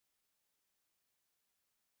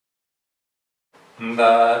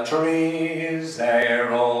The trees,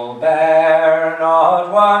 they're all bare,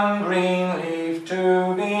 not one green leaf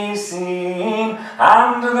to be seen,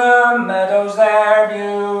 and the meadows their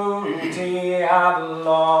beauty have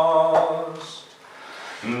lost.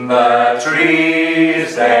 The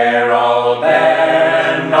trees, they're all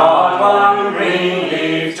bare, not one green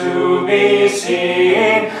leaf to be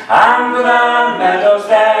seen, and the meadows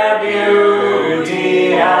their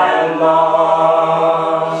beauty have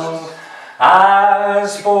lost.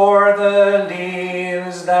 As for the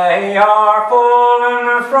leaves, they are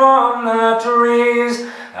fallen from the trees,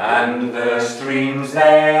 and the streams,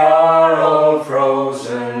 they are all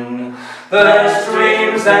frozen. The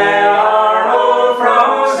streams, they are all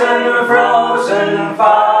frozen, frozen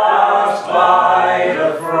fast by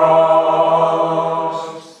the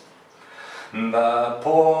frost. The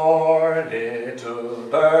poor little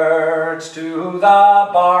birds to the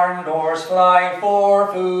barn doors fly for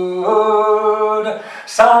food.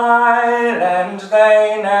 Silent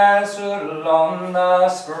they nestle on the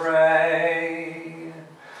spray.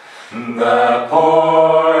 The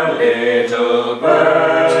poor little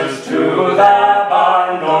birds to the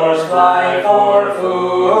barn doors fly for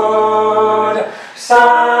food.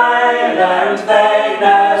 Silent they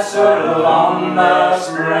nestle on the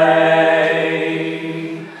spray.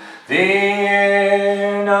 The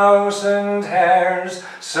innocent hares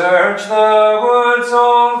search the woods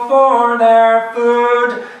all for their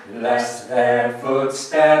food, lest their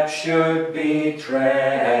footsteps should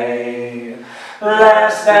betray.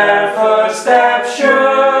 Lest their footsteps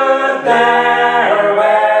should their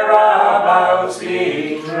whereabouts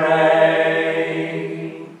betray.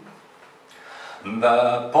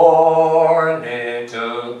 The poor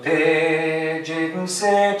little pigeons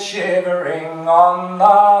sit shivering on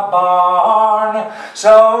the barn,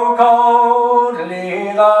 so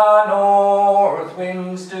coldly the north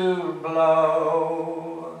winds do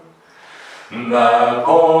blow. The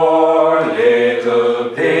poor little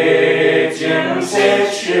pigeons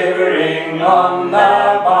sit shivering on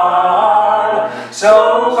the barn,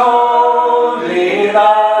 so coldly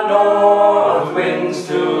the north winds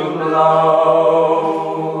do blow.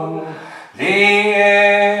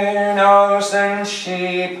 The innocent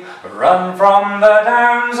sheep run from the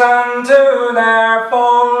downs unto their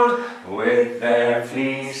fold, with their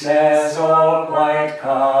fleeces all white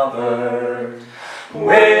covered.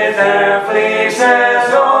 With their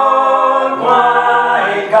fleeces all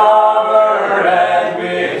white covered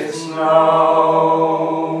with snow.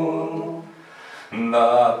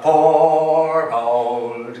 The poor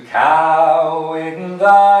old cow in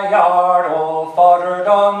the yard, all foddered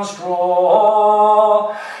on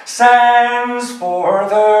straw, sends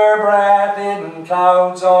forth her breath in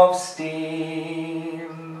clouds of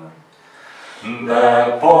steam.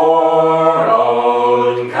 The poor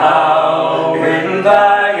old cow in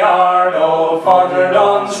the yard, all foddered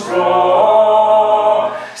on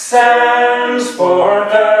straw, sends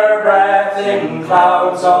forth her breath in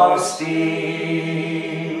clouds of steam.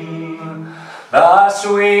 The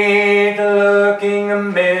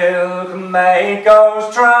sweet-looking milkmaid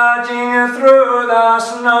goes trudging through the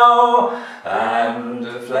snow, and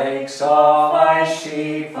flakes of ice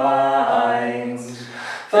she finds.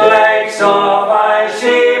 Flakes of ice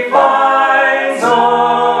she finds,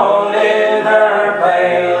 all in her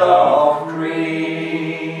pail of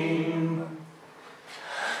cream.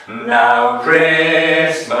 Now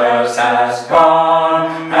Christmas has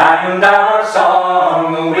gone, and our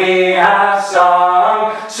song we have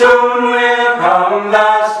sung. Soon will come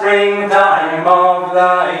the springtime of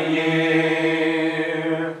the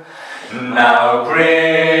year. Now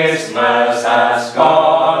Christmas has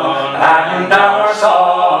gone, and our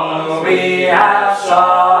song we have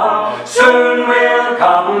sung. Soon will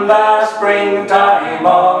come the springtime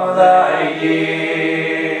of the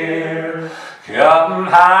year. Come,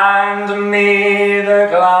 hand me the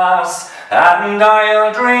glass, and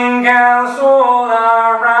I'll drink health all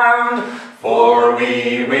around, for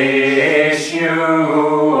we wish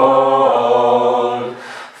you all,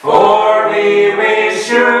 for we wish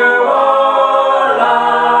you all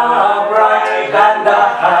a bright and a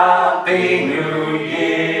happy new